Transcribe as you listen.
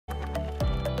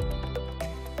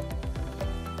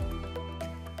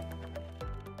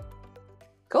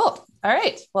Cool. All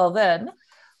right. Well, then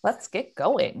let's get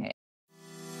going.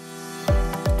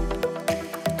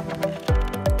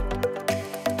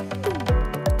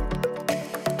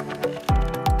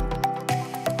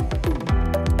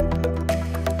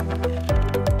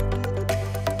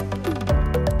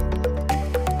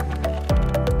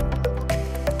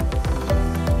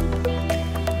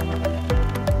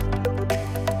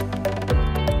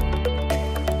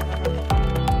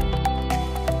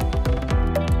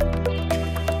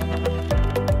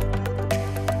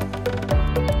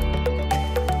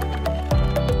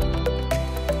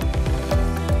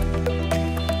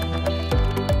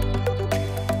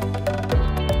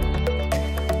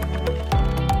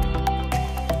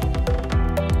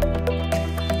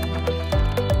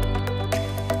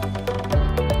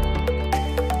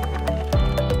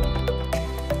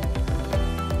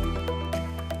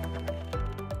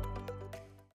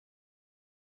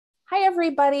 Hi,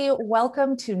 everybody.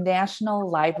 Welcome to National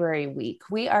Library Week.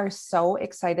 We are so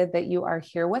excited that you are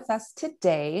here with us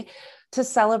today to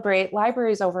celebrate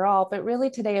libraries overall, but really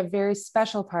today a very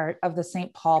special part of the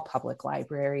St. Paul Public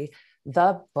Library,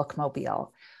 the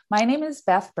Bookmobile. My name is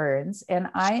Beth Burns, and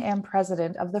I am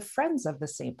president of the Friends of the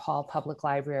St. Paul Public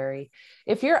Library.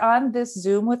 If you're on this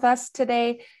Zoom with us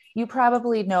today, you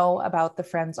probably know about the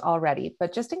Friends already,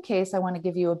 but just in case, I want to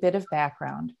give you a bit of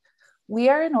background. We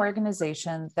are an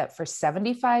organization that for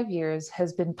 75 years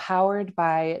has been powered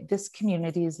by this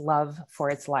community's love for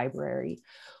its library.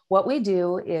 What we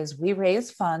do is we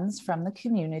raise funds from the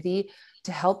community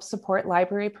to help support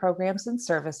library programs and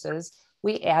services.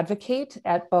 We advocate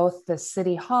at both the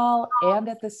City Hall and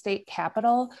at the state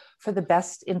capitol for the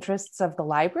best interests of the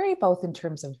library, both in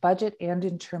terms of budget and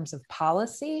in terms of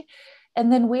policy. And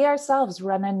then we ourselves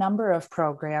run a number of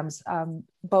programs,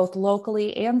 both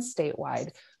locally and statewide.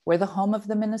 We're the home of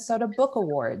the Minnesota Book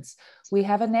Awards. We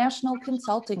have a national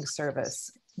consulting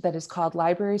service that is called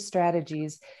Library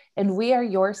Strategies, and we are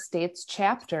your state's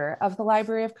chapter of the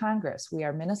Library of Congress. We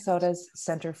are Minnesota's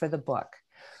Center for the Book.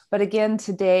 But again,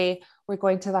 today, we're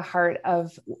going to the heart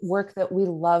of work that we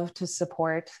love to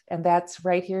support, and that's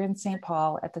right here in St.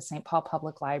 Paul at the St. Paul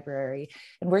Public Library.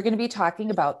 And we're going to be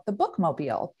talking about the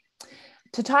Bookmobile.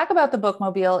 To talk about the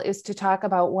Bookmobile is to talk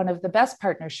about one of the best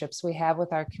partnerships we have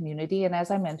with our community. And as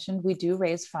I mentioned, we do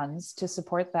raise funds to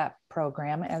support that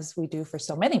program, as we do for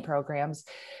so many programs.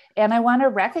 And I want to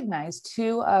recognize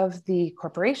two of the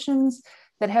corporations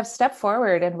that have stepped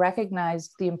forward and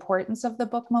recognized the importance of the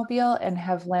Bookmobile and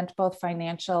have lent both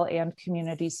financial and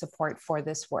community support for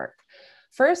this work.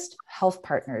 First, Health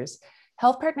Partners.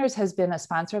 Health Partners has been a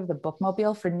sponsor of the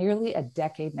Bookmobile for nearly a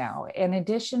decade now. In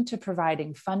addition to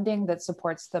providing funding that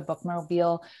supports the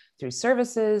Bookmobile through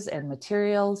services and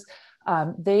materials,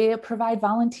 they provide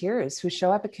volunteers who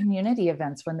show up at community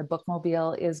events when the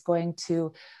Bookmobile is going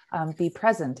to be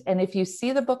present. And if you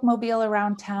see the Bookmobile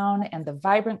around town and the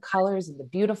vibrant colors and the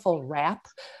beautiful wrap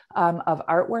of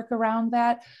artwork around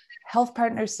that, Health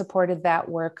Partners supported that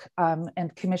work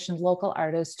and commissioned local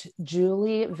artist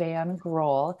Julie Van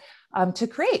Grohl to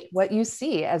create what you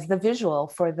see as the visual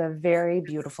for the very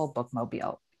beautiful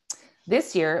Bookmobile.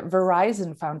 This year,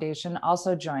 Verizon Foundation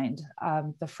also joined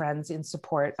the Friends in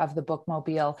support of the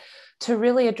Bookmobile to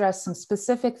really address some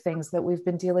specific things that we've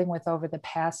been dealing with over the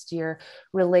past year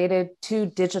related to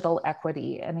digital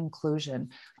equity and inclusion.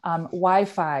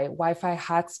 Wi-Fi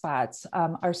hotspots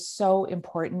are so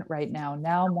important right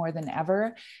now more than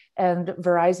ever. And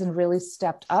Verizon really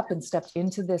stepped up and stepped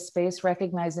into this space,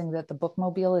 recognizing that the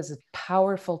Bookmobile is a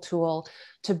powerful tool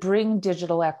to bring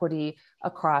digital equity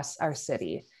across our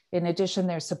city. In addition,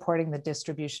 they're supporting the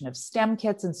distribution of STEM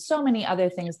kits and so many other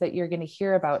things that you're going to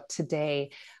hear about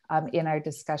today in our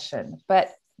discussion.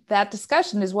 But that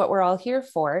discussion is what we're all here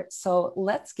for. So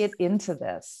let's get into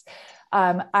this.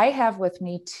 I have with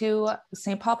me two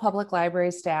St. Paul Public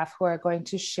Library staff who are going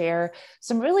to share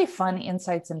some really fun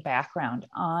insights and background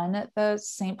on the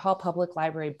St. Paul Public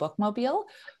Library Bookmobile.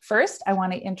 First, I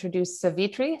want to introduce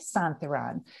Savitri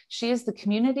Santhiran. She is the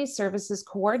Community Services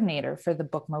Coordinator for the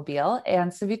Bookmobile.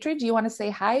 And Savitri, do you want to say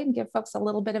hi and give folks a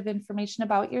little bit of information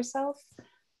about yourself?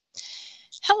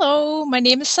 Hello, my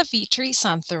name is Savitri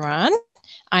Santhiran.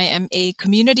 I am a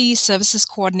Community Services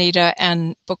Coordinator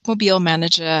and Bookmobile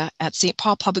Manager at St.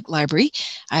 Paul Public Library.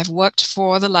 I've worked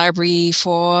for the library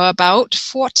for about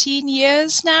 14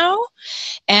 years now,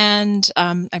 and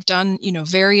I've done,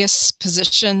 various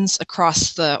positions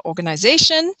across the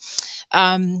organization,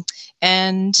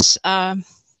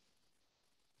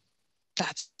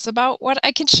 that's about what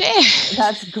I can share.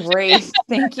 That's great.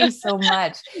 Thank you so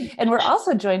much. And we're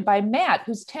also joined by Matt,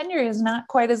 whose tenure is not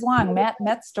quite as long. Matt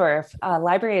Metzdorf,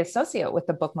 Library Associate with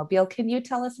the Bookmobile. Can you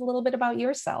tell us a little bit about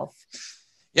yourself?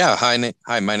 Yeah,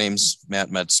 hi. My name's Matt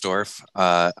Medstorf.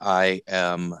 I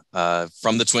am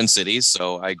from the Twin Cities,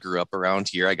 so I grew up around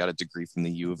here. I got a degree from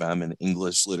the U of M in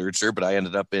English literature, but I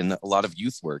ended up in a lot of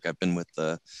youth work. I've been with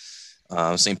the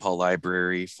St. Paul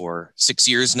Library for 6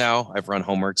 years now. I've run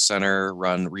Homework Center,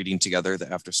 run Reading Together, the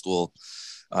after-school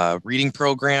reading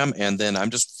program, and then I'm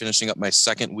just finishing up my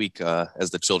second week as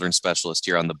the children's specialist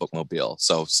here on the Bookmobile.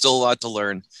 So still a lot to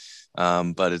learn,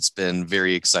 but it's been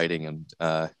very exciting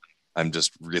and I'm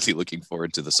just really looking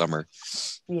forward to the summer.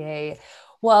 Yay.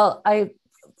 Well,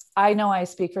 I know I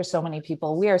speak for so many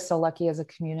people. We are so lucky as a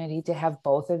community to have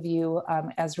both of you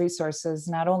as resources,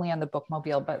 not only on the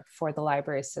Bookmobile, but for the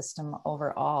library system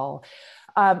overall.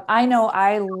 I know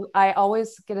I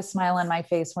always get a smile on my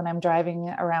face when I'm driving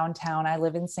around town. I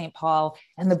live in St. Paul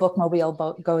and the Bookmobile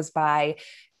boat goes by,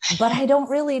 but I don't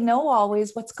really know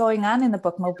always what's going on in the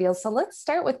Bookmobile. So let's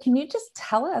start with, can you just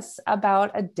tell us about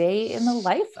a day in the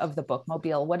life of the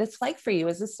Bookmobile, what it's like for you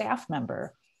as a staff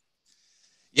member?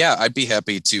 Yeah, I'd be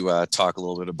happy to talk a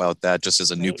little bit about that just as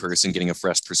a new Great. person getting a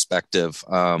fresh perspective.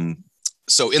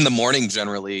 So in the morning,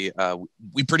 generally,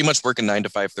 we pretty much work a 9 to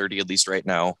 5:30, at least right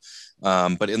now.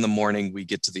 But in the morning, we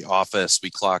get to the office, we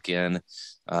clock in,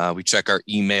 we check our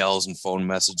emails and phone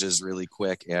messages really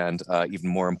quick, and even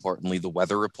more importantly, the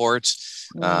weather report.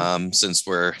 Mm. Since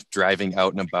we're driving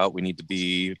out and about, we need to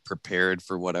be prepared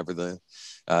for whatever the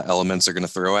elements are going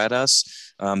to throw at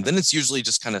us. Then it's usually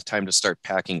just kind of time to start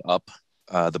packing up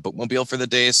the bookmobile for the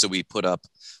day. So we put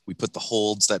the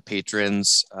holds that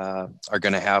patrons are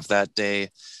going to have that day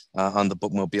on the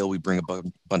bookmobile. We bring a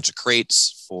bunch of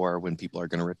crates for when people are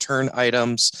going to return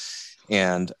items.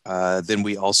 And then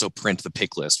we also print the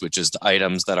pick list, which is the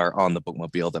items that are on the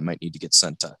bookmobile that might need to get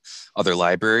sent to other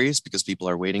libraries because people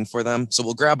are waiting for them. So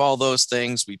we'll grab all those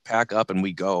things, we pack up and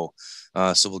we go.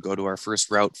 So we'll go to our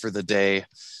first route for the day,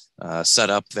 set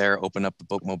up there, open up the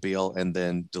bookmobile, and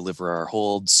then deliver our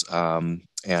holds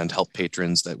and help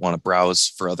patrons that want to browse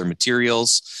for other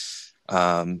materials.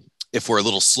 If we're a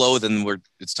little slow, then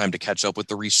it's time to catch up with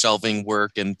the reshelving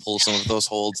work and pull some of those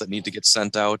holds that need to get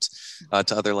sent out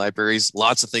to other libraries.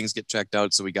 Lots of things get checked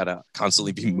out, so we got to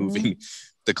constantly be moving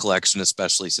the collection,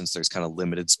 especially since there's kind of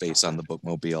limited space on the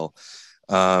bookmobile.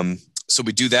 So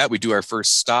we do that. We do our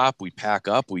first stop. We pack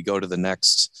up. We go to the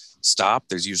next stop.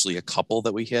 There's usually a couple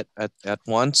that we hit at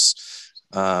once.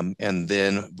 And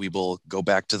then we will go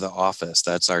back to the office.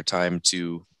 That's our time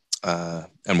to,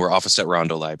 and we're officed at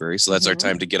Rondo Library. So that's our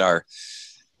time to get our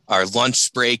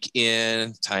lunch break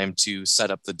in, time to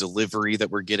set up the delivery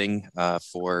that we're getting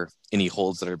for any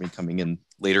holds that are been coming in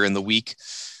later in the week.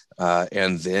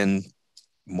 And then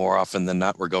more often than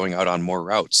not, we're going out on more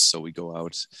routes. So we go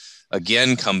out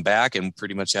again, come back, and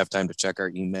pretty much have time to check our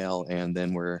email, and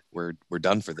then we're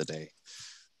done for the day.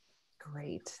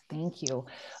 Great. Thank you.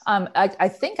 I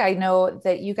think I know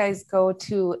that you guys go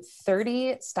to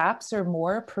 30 stops or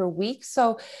more per week.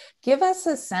 So give us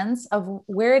a sense of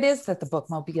where it is that the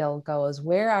bookmobile goes.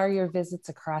 Where are your visits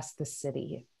across the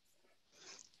city?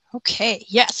 Okay,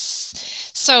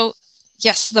 yes. So,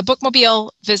 yes, the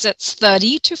bookmobile visits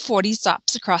 30 to 40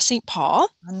 stops across St. Paul.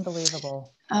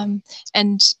 Unbelievable.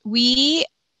 And we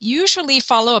usually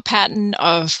follow a pattern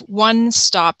of one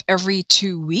stop every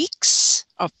 2 weeks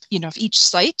of each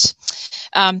site.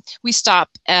 We stop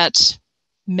at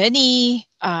many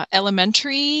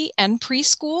elementary and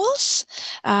preschools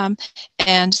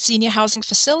and senior housing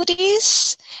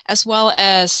facilities, as well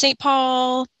as St.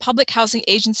 Paul Public Housing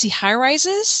Agency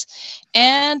high-rises,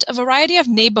 and a variety of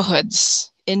neighborhoods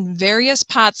in various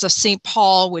parts of St.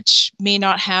 Paul, which may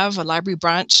not have a library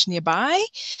branch nearby.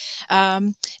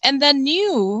 And then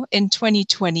new in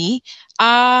 2020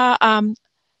 are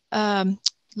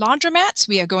laundromats.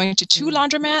 We are going to 2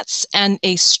 laundromats and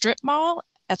a strip mall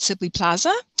at Sibley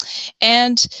Plaza.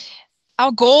 And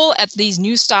our goal at these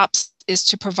new stops is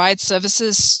to provide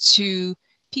services to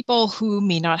people who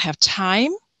may not have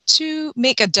time to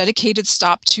make a dedicated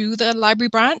stop to the library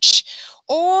branch,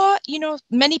 or,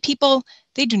 many people,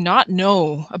 they do not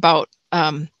know about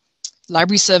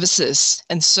library services.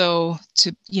 And so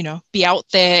to, be out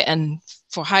there and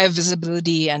for higher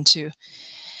visibility and to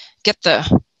get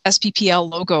the SPPL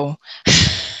logo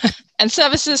and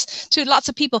services to lots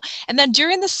of people. And then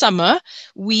during the summer,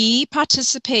 we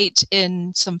participate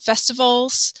in some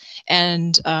festivals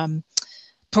and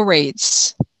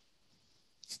parades.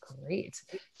 Great.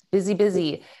 Busy,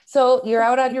 busy. So you're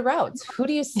out on your routes. Who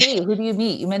do you see? Who do you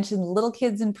meet? You mentioned little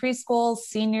kids in preschool,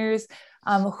 seniors.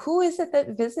 Who is it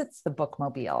that visits the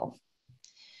bookmobile?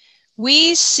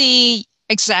 We see,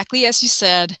 exactly as you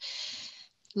said,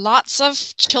 lots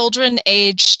of children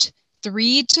aged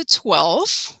 3 to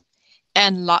 12.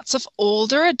 and lots of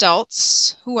older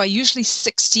adults who are usually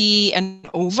 60 and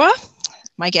over,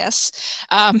 my guess.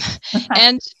 And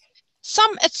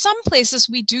at some places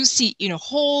we do see,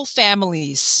 whole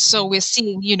families. So we're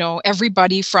seeing,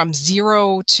 everybody from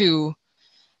 0 to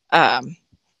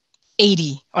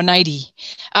 80 or 90.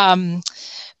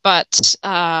 But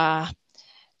not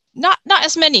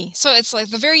as many. So it's like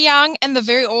the very young and the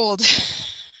very old.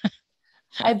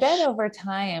 I bet over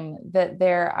time that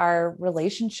there are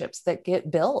relationships that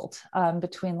get built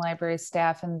between library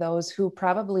staff and those who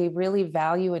probably really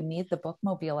value and need the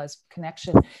Bookmobile as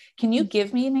connection. Can you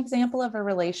give me an example of a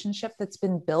relationship that's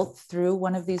been built through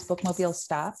one of these Bookmobile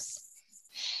stops?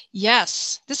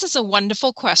 Yes, this is a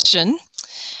wonderful question,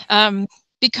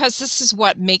 because this is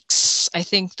what makes, I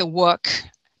think, the work,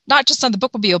 not just on the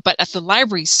Bookmobile, but at the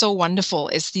library, so wonderful,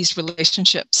 is these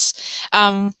relationships.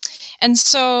 And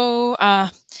so I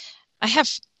have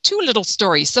two little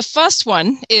stories. The first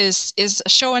one is a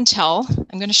show and tell.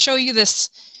 I'm going to show you this.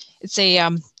 It's a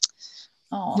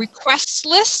request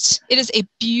list. It is a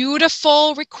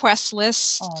beautiful request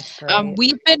list. Oh, it's great.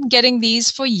 We've been getting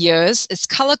these for years. It's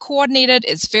color coordinated.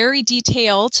 It's very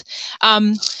detailed.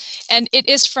 And it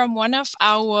is from one of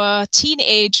our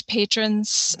teenage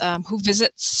patrons who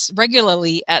visits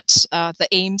regularly at the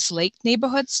Ames Lake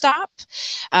neighborhood stop.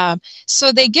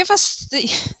 So they give us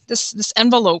this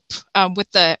envelope with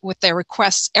their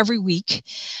requests every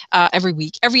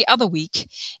other week.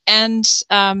 And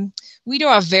we do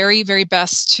our very, very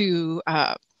best to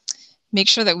make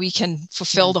sure that we can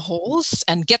fulfill the holes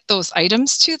and get those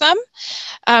items to them.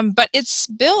 But it's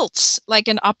built like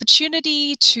an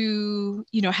opportunity to,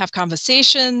 have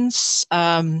conversations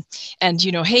and,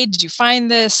 hey, did you find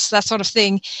this? That sort of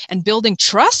thing. And building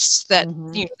trust that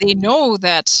they know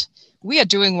that we are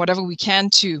doing whatever we can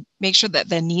to make sure that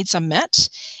their needs are met.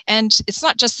 And it's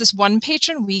not just this one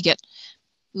patron. We get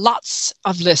lots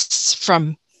of lists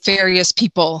from various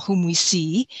people whom we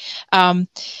see. And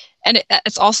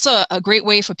it's also a great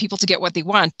way for people to get what they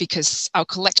want, because our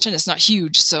collection is not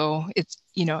huge. So it's,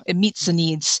 it meets the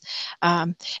needs.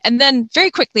 And then very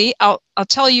quickly, I'll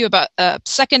tell you about a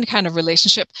second kind of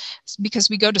relationship, because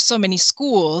we go to so many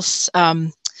schools.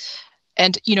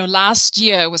 And, last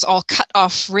year was all cut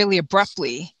off really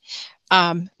abruptly.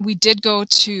 We did go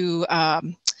to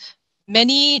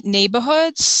many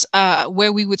neighborhoods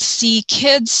where we would see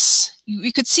kids.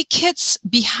 We could see kids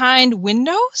behind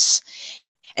windows,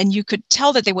 and you could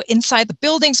tell that they were inside the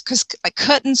buildings because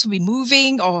curtains would be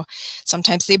moving, or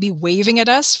sometimes they'd be waving at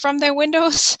us from their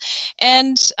windows.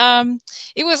 And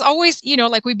it was always,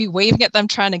 like we'd be waving at them,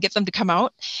 trying to get them to come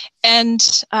out.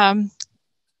 And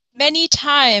many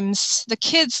times the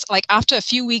kids, like after a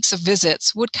few weeks of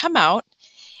visits, would come out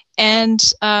and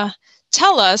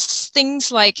tell us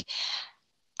things like,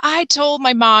 I told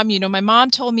my mom, my mom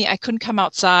told me I couldn't come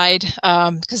outside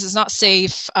because it's not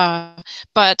safe.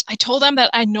 But I told them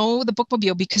that I know the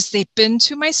Bookmobile because they've been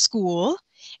to my school,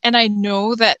 and I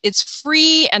know that it's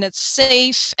free and it's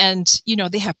safe, and,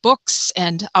 they have books,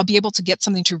 and I'll be able to get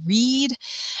something to read.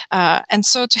 And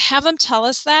so to have them tell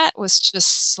us that was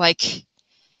just like,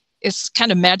 it's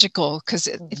kind of magical, because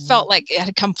it felt like it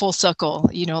had come full circle,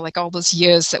 like all those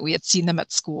years that we had seen them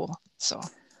at school. So,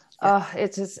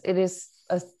 it is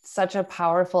such a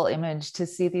powerful image to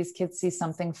see these kids see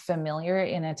something familiar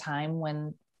in a time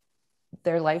when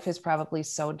their life is probably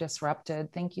so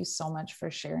disrupted. Thank you so much for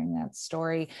sharing that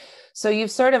story. So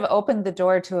you've sort of opened the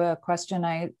door to a question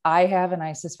I have, and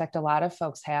I suspect a lot of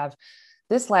folks have.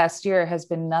 This last year has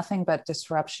been nothing but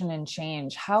disruption and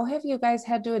change. How have you guys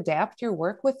had to adapt your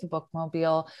work with the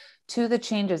Bookmobile to the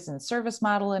changes in service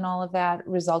model and all of that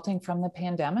resulting from the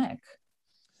pandemic?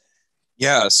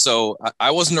 Yeah, so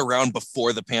I wasn't around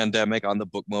before the pandemic on the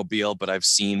Bookmobile, but I've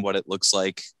seen what it looks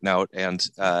like now, and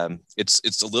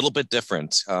it's a little bit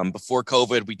different. Before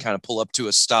COVID, we kind of pull up to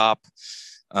a stop,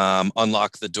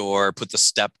 unlock the door, put the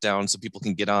step down so people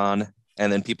can get on,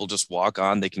 and then people just walk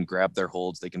on. They can grab their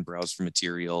holds, they can browse for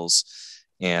materials,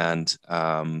 and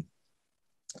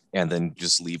then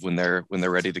just leave when they're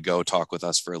ready to go, talk with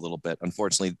us for a little bit.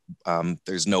 Unfortunately,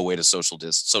 there's no way to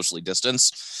socially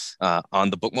distance on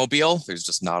the Bookmobile. There's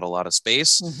just not a lot of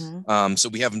space. So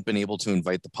we haven't been able to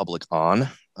invite the public on.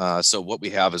 So what we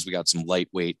have is we got some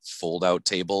lightweight fold out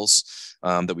tables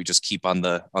that we just keep on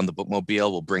the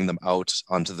Bookmobile. We'll bring them out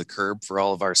onto the curb for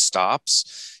all of our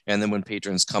stops. And then when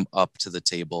patrons come up to the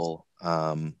table,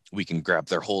 we can grab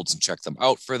their holds and check them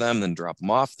out for them, then drop them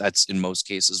off. That's in most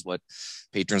cases what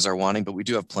patrons are wanting, but we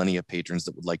do have plenty of patrons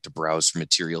that would like to browse for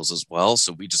materials as well.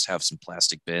 So we just have some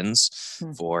plastic bins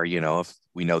for, if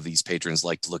we know these patrons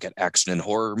like to look at action and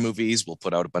horror movies, we'll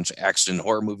put out a bunch of action and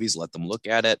horror movies, let them look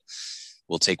at it.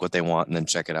 we'll take what they want and then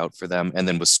check it out for them. And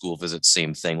then with school visits,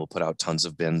 same thing. We'll put out tons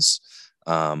of bins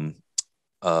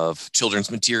of children's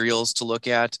materials to look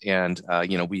at. And,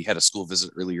 we had a school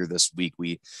visit earlier this week.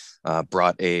 We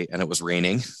brought and it was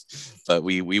raining, but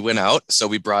we went out. So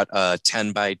we brought a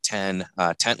 10 by 10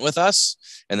 tent with us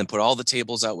and then put all the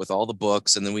tables out with all the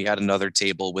books. And then we had another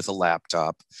table with a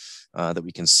laptop that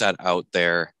we can set out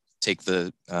there, take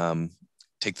the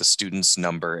student's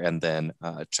number, and then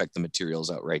check the materials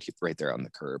out right there on the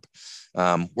curb.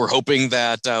 We're hoping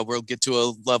that we'll get to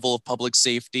a level of public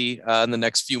safety in the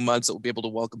next few months that we'll be able to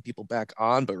welcome people back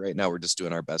on. But right now we're just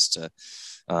doing our best to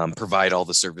provide all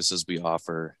the services we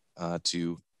offer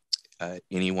to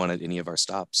anyone at any of our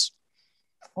stops.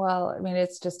 Well, I mean,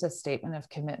 it's just a statement of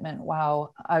commitment.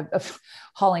 Wow.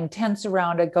 Hauling tents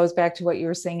around, it goes back to what you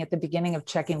were saying at the beginning of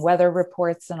checking weather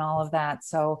reports and all of that.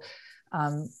 So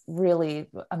really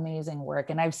amazing work.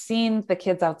 And I've seen the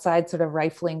kids outside sort of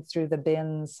rifling through the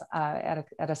bins at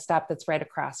a stop that's right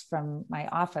across from my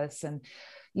office. And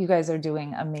you guys are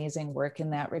doing amazing work in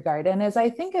that regard. And as I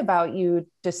think about you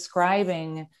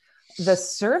describing the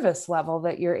service level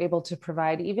that you're able to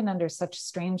provide, even under such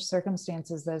strange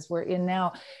circumstances as we're in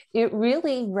now, it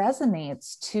really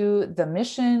resonates to the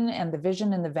mission and the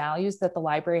vision and the values that the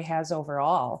library has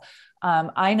overall.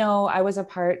 I know I was a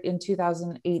part in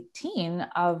 2018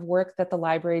 of work that the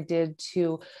library did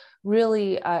to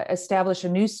really establish a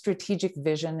new strategic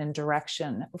vision and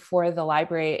direction for the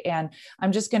library. And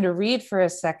I'm just going to read for a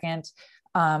second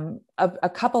a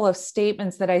couple of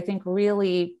statements that I think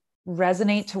really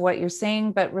resonate to what you're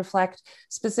saying, but reflect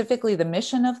specifically the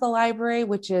mission of the library,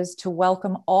 which is to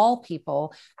welcome all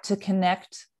people to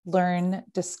connect, learn,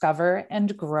 discover,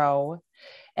 and grow.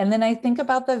 And then I think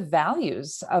about the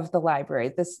values of the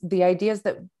library. The idea is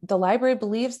that the library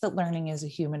believes that learning is a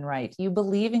human right. You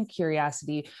believe in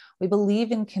curiosity, we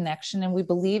believe in connection, and we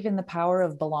believe in the power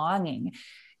of belonging.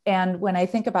 And when I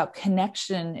think about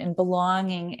connection and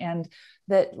belonging, and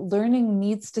that learning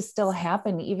needs to still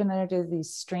happen even under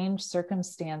these strange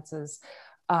circumstances,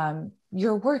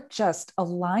 your work just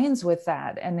aligns with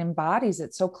that and embodies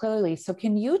it so clearly. So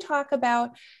can you talk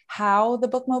about how the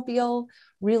Bookmobile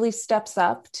really steps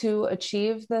up to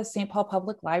achieve the St. Paul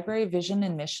Public Library vision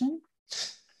and mission?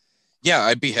 Yeah,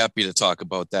 I'd be happy to talk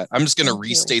about that. I'm just going to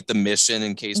restate the mission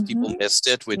in case people missed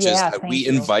it, which is that we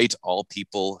invite all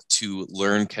people to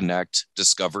learn, connect,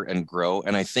 discover, and grow.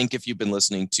 And I think if you've been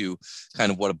listening to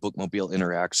kind of what a Bookmobile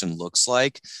interaction looks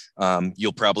like,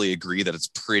 you'll probably agree that it's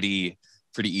pretty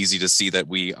easy to see that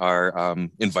we are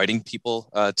inviting people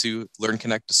to learn,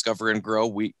 connect, discover, and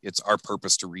grow. It's our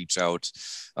purpose to reach out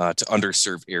to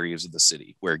underserved areas of the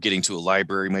city where getting to a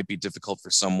library might be difficult for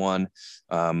someone,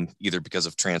 either because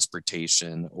of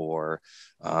transportation or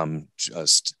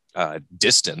just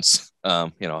distance,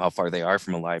 how far they are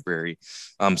from a library.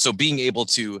 So being able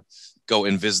to go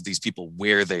and visit these people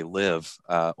where they live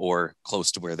or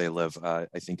close to where they live, I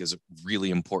think is a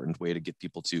really important way to get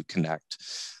people to connect.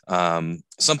 And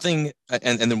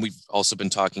then we've also been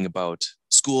talking about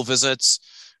school visits.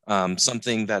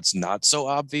 Something that's not so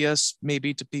obvious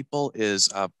maybe to people is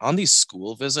on these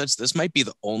school visits, this might be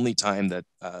the only time that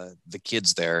the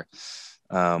kids there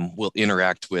will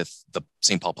interact with the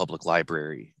St. Paul Public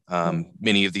Library.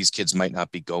 Many of these kids might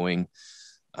not be going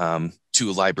to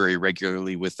a library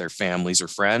regularly with their families or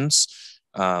friends.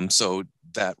 So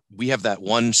that we have that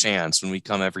one chance when we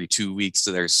come every 2 weeks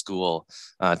to their school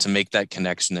to make that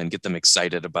connection and get them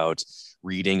excited about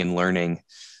reading and learning.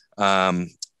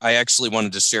 I actually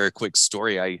wanted to share a quick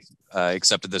story. I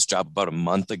accepted this job about a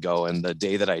month ago, and the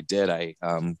day that I did, I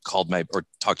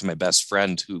talked to my best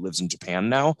friend who lives in Japan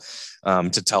now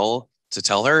to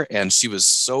tell her, and she was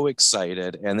so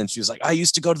excited. And then she was like, "I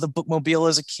used to go to the Bookmobile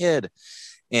as a kid,"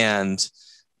 and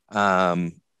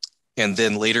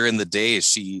then later in the day,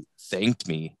 she thanked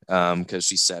me because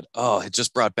she said, "Oh, it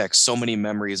just brought back so many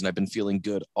memories, and I've been feeling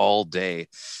good all day."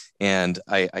 And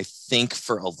I think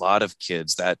for a lot of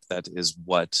kids, that is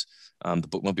what the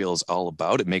Bookmobile is all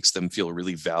about. It makes them feel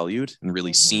really valued and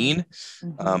really seen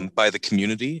by the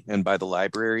community and by the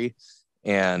library.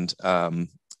 And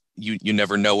you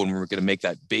never know when we're going to make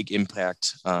that big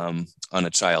impact on a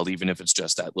child, even if it's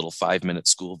just that little 5-minute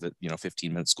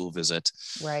 15-minute school visit.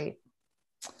 Right.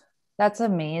 That's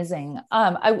amazing.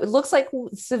 It looks like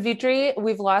Savitri,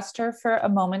 we've lost her for a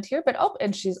moment here,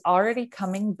 and she's already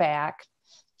coming back.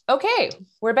 Okay,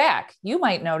 we're back. You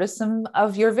might notice some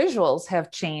of your visuals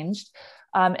have changed.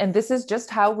 And this is just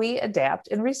how we adapt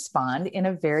and respond in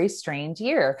a very strange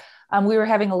year. We were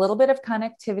having a little bit of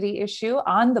connectivity issue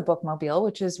on the Bookmobile,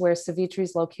 which is where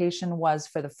Savitri's location was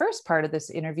for the first part of this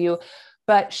interview.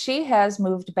 but she has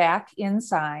moved back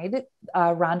inside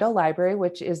Rondo Library,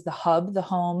 which is the hub, the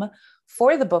home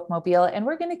for the Bookmobile. And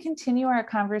we're going to continue our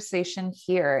conversation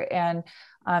here. And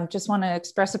just want to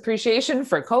express appreciation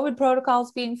for COVID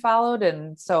protocols being followed.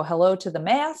 And so hello to the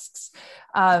masks,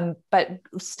 but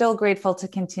still grateful to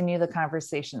continue the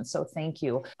conversation. So thank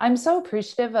you. I'm so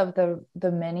appreciative of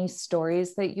the many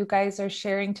stories that you guys are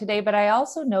sharing today, but I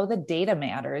also know that data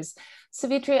matters.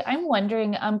 Savitri, I'm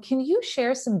wondering, can you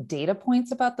share some data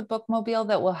points about the Bookmobile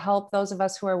that will help those of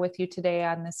us who are with you today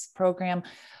on this program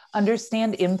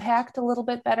understand impact a little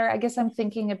bit better? I guess I'm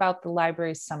thinking about the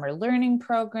library's summer learning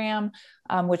program,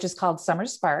 which is called Summer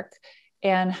Spark,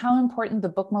 and how important the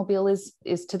Bookmobile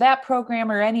is to that program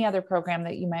or any other program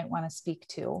that you might want to speak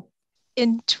to.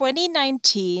 In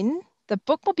 2019, the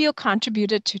Bookmobile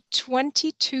contributed to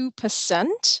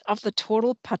 22% of the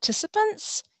total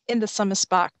participants in the Summer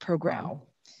Spark program. Wow.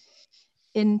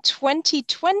 In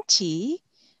 2020,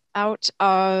 out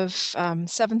of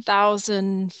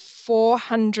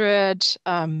 7,400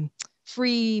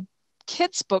 free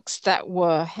kids books that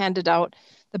were handed out,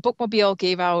 the Bookmobile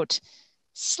gave out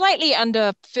slightly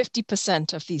under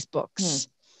 50% of these books.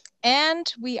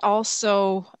 And we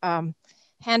also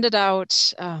handed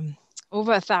out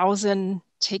over 1,000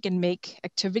 take and make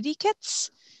activity kits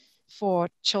for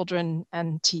children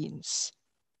and teens.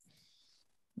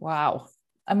 Wow.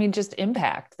 I mean, just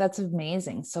impact. That's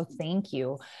amazing. So thank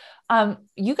you.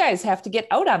 You guys have to get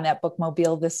out on that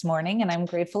Bookmobile this morning, and I'm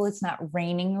grateful it's not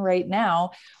raining right now.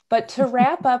 But to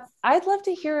wrap up, I'd love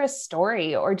to hear a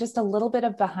story or just a little bit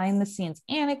of behind the scenes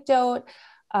anecdote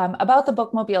about the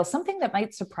Bookmobile, something that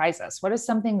might surprise us. What is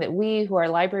something that we, who are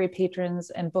library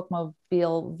patrons and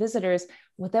Bookmobile visitors,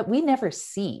 that we never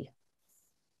see?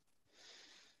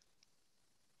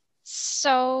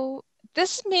 So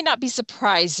this may not be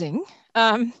surprising,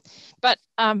 but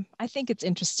I think it's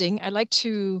interesting. I like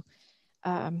to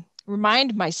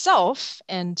remind myself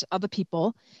and other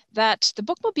people that the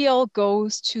Bookmobile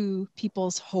goes to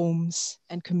people's homes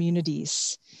and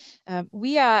communities.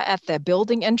 We are at their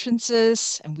building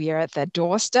entrances and we are at their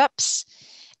doorsteps.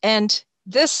 And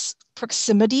this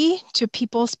proximity to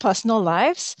people's personal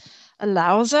lives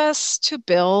allows us to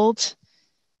build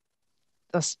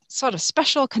those sort of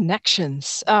special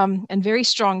connections and very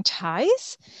strong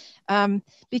ties,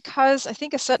 because I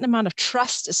think a certain amount of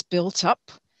trust is built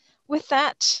up with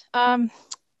that,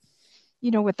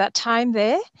 with that time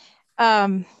there.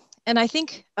 And I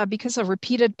think because of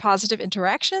repeated positive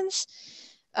interactions,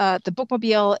 the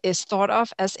Bookmobile is thought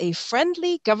of as a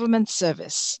friendly government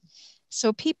service.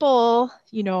 So people,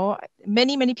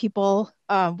 many people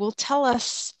will tell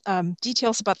us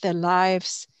details about their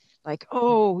lives, like,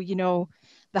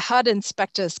 the HUD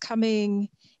inspector is coming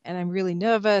and I'm really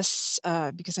nervous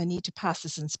because I need to pass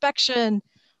this inspection.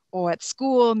 Or at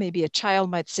school, maybe a child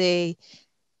might say,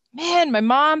 man, my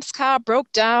mom's car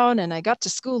broke down and I got to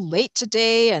school late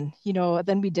today. And,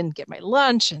 then we didn't get my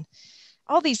lunch, and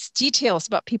all these details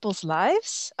about people's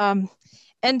lives. And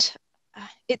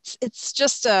it's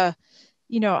just I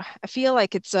feel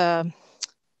like it's a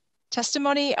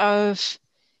testimony of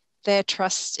their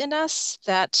trust in us,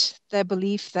 that their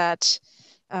belief that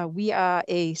we are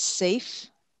a safe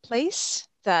place,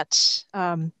 that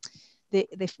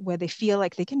where they feel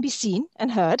like they can be seen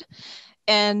and heard.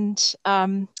 And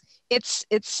it's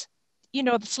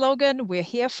the slogan, "We're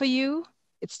here for you,"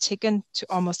 it's taken to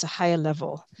almost a higher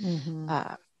level. Mm-hmm.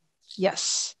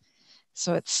 Yes.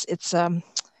 So it's I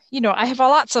have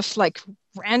lots of like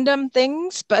random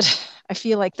things, but I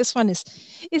feel like this one is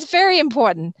very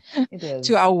important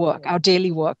to our work, our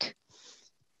daily work.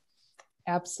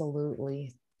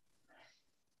 Absolutely.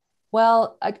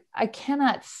 Well, I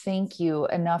cannot thank you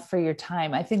enough for your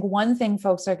time. I think one thing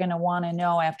folks are going to want to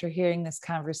know after hearing this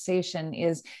conversation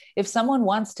is if someone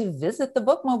wants to visit the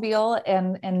Bookmobile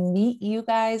and meet you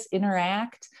guys,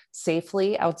 interact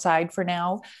safely outside for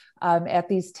now at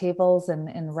these tables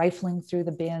and rifling through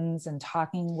the bins and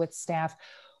talking with staff,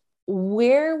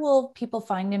 where will people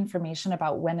find information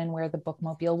about when and where the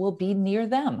Bookmobile will be near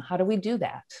them? How do we do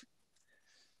that?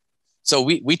 So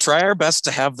we try our best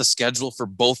to have the schedule for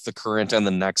both the current and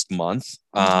the next month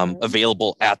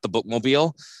available at the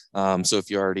Bookmobile. So if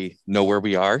you already know where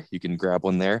we are, you can grab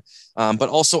one there. But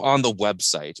also on the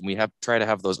website, and we try to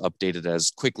have those updated as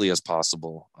quickly as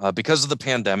possible. Because of the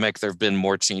pandemic, there have been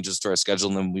more changes to our schedule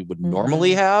than we would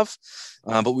normally have.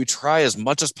 But we try as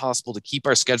much as possible to keep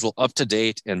our schedule up to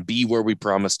date and be where we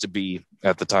promised to be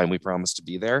at the time we promised to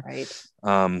be there. Right.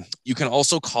 You can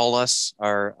also call us.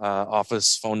 Our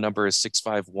office phone number is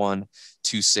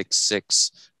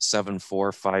 651-266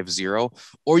 7450,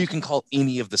 or you can call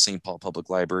any of the St. Paul Public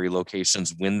Library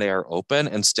locations when they are open,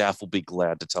 and staff will be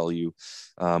glad to tell you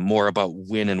more about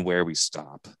when and where we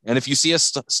stop. And if you see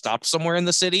us stopped somewhere in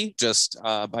the city, just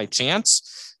by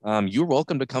chance, you're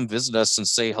welcome to come visit us and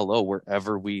say hello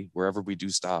wherever we do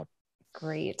stop.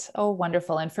 Great. Oh,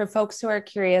 wonderful. And for folks who are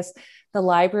curious, the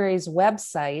library's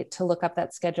website to look up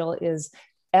that schedule is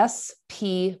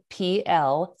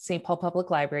SPPL, St. Paul Public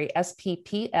Library,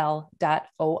 sppl.org.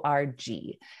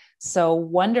 So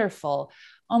wonderful.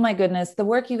 Oh my goodness, the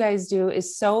work you guys do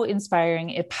is so inspiring.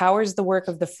 It powers the work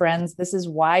of the Friends. This is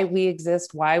why we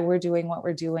exist, why we're doing what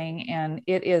we're doing. And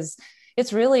it's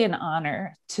really an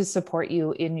honor to support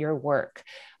you in your work.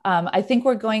 I think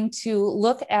we're going to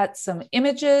look at some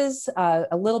images, a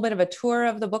little bit of a tour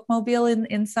of the Bookmobile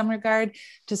in some regard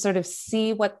to sort of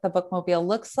see what the Bookmobile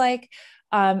looks like.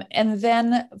 And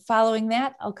then following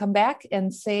that, I'll come back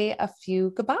and say a few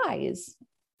goodbyes.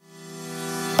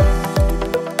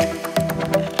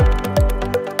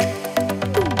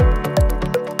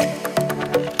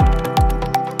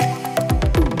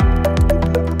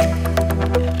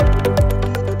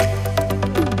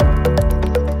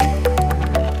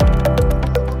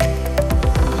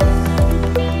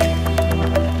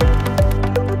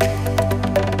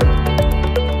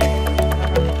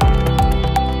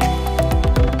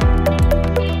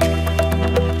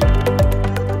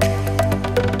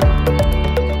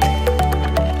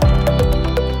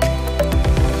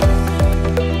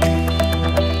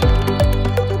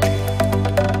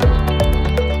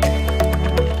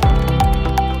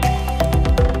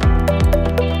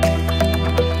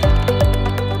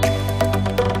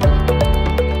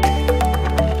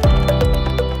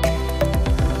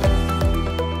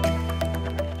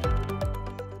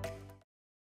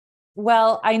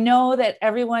 Well, I know that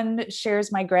everyone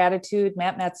shares my gratitude.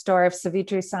 Matt Metzdorf,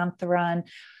 Savitri Santhiran,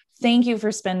 thank you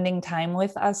for spending time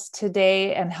with us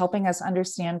today and helping us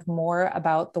understand more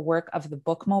about the work of the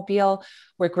Bookmobile.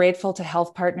 We're grateful to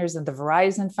Health Partners and the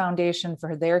Verizon Foundation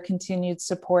for their continued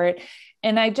support.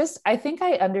 And I think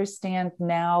I understand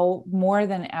now more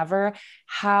than ever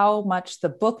how much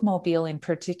the Bookmobile in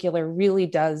particular really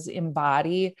does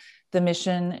embody the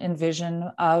mission and vision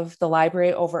of the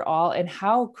library overall, and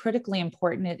how critically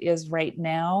important it is right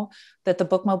now that the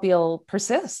Bookmobile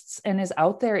persists and is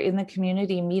out there in the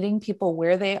community, meeting people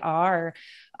where they are,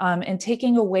 and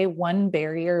taking away one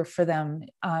barrier for them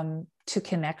to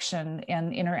connection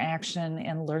and interaction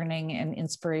and learning and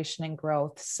inspiration and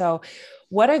growth. So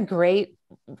what a great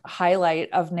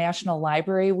highlight of National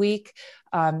Library Week.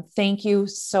 Thank you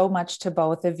so much to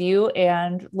both of you,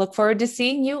 and look forward to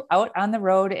seeing you out on the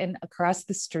road and across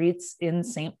the streets in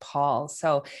St. Paul.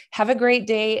 So have a great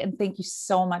day, and thank you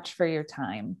so much for your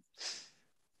time.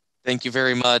 Thank you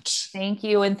very much. Thank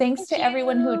you. And thanks to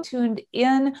everyone who tuned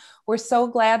in. We're so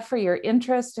glad for your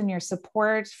interest and your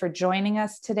support, for joining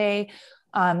us today.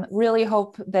 Really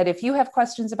hope that if you have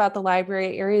questions about the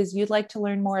library, areas you'd like to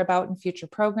learn more about in future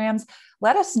programs,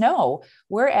 let us know.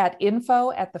 We're at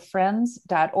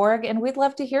info@thefriends.org, and we'd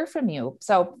love to hear from you.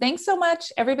 So thanks so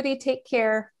much. Everybody take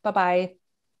care. Bye-bye.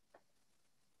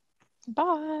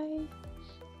 Bye.